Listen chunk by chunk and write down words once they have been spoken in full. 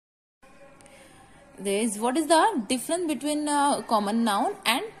what is the difference between common noun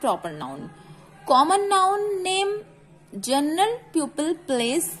and proper noun? Common noun name general, people,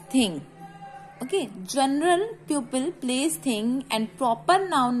 place, thing. Okay, general, people, place, thing, and proper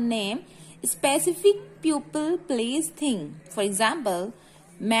noun name specific people, place, thing. For example,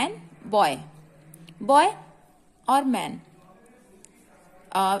 man, boy, boy or man.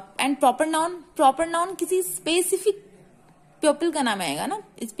 And proper noun किसी specific people का नाम आएगा ना,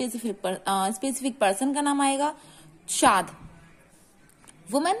 specific person का नाम आएगा. शाद,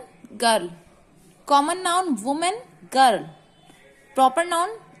 woman, girl. Common noun woman, girl. Proper noun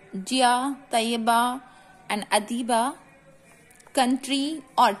Jia, Tayyiba and Adiba. Country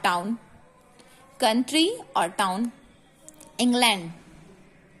or town. Country or town. England,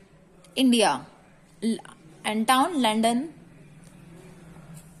 India, and town London.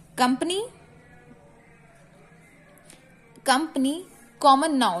 Company,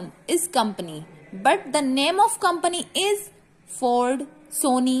 common noun is company, but the name of company is Ford,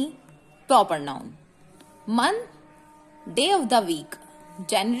 Sony. Proper noun. Month, day of the week.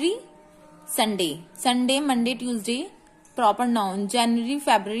 January, Sunday, Monday, Tuesday. Proper noun. January,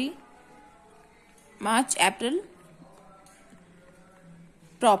 February, March, April.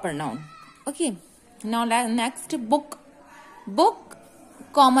 Proper noun. Okay. Now next, book. Book,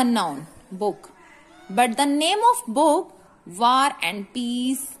 common noun, book. But the name of book, War and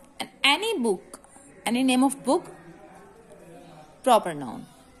Peace, and any book, any name of book, proper noun.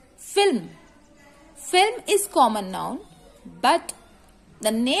 Film is common noun, but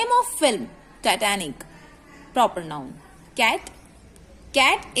the name of film, Titanic, proper noun. Cat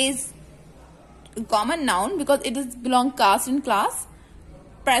is common noun because it is belong caste and class.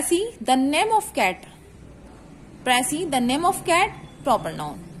 Pressy, the name of cat. Proper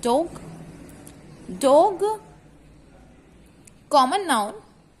noun. Dog, common noun.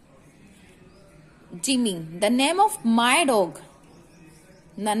 Jimmy, the name of my dog.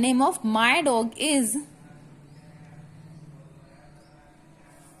 Is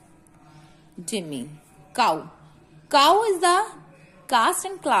Jimmy. Cow is the caste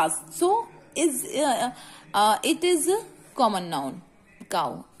and class, so it is a common noun.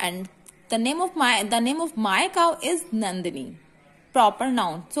 Cow. And the name of my cow is Nandini. Proper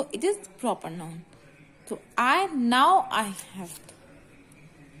noun. So it is proper noun. So I have.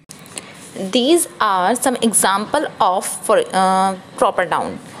 These are some example of proper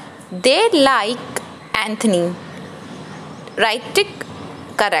noun. They like Anthony. Write it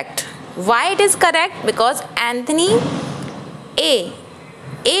correct. Why it is correct? Because Anthony, A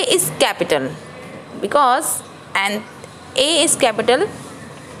is capital. Because A is capital.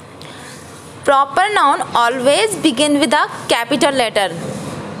 Proper noun always begin with a capital letter.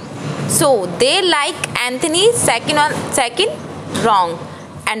 So they like Anthony. Second, wrong.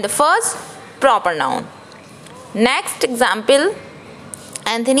 And the first, proper noun. Next example,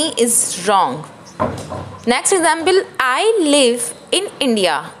 Anthony is wrong. Next example, I live in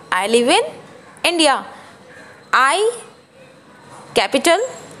India. I, capital.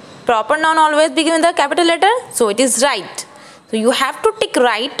 Proper noun always begin with a capital letter. So it is right. So you have to tick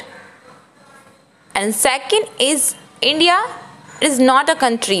right. And second is India. It is not a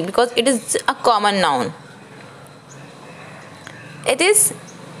country because it is a common noun. It is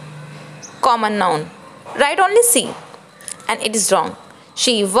common noun. Write only C. And it is wrong.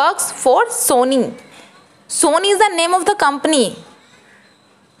 She works for Sony. Sony is the name of the company.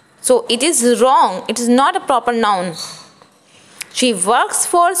 So it is wrong. It is not a proper noun. She works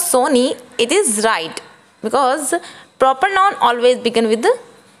for Sony. It is right. Because proper noun always begin with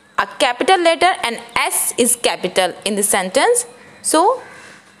a capital letter and S is capital in the sentence. So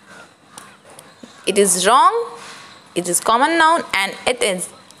it is wrong. It is common noun and it is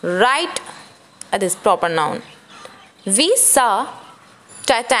right. It is proper noun. We saw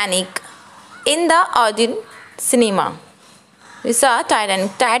Titanic in the audience cinema. We saw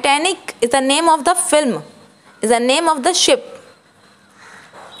Titanic. Titanic is the name of the film. Is the name of the ship.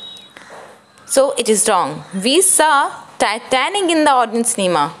 So it is wrong. We saw Titanic in the audience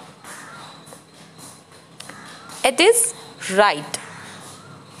cinema. It is right.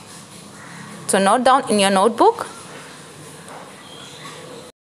 So note down in your notebook.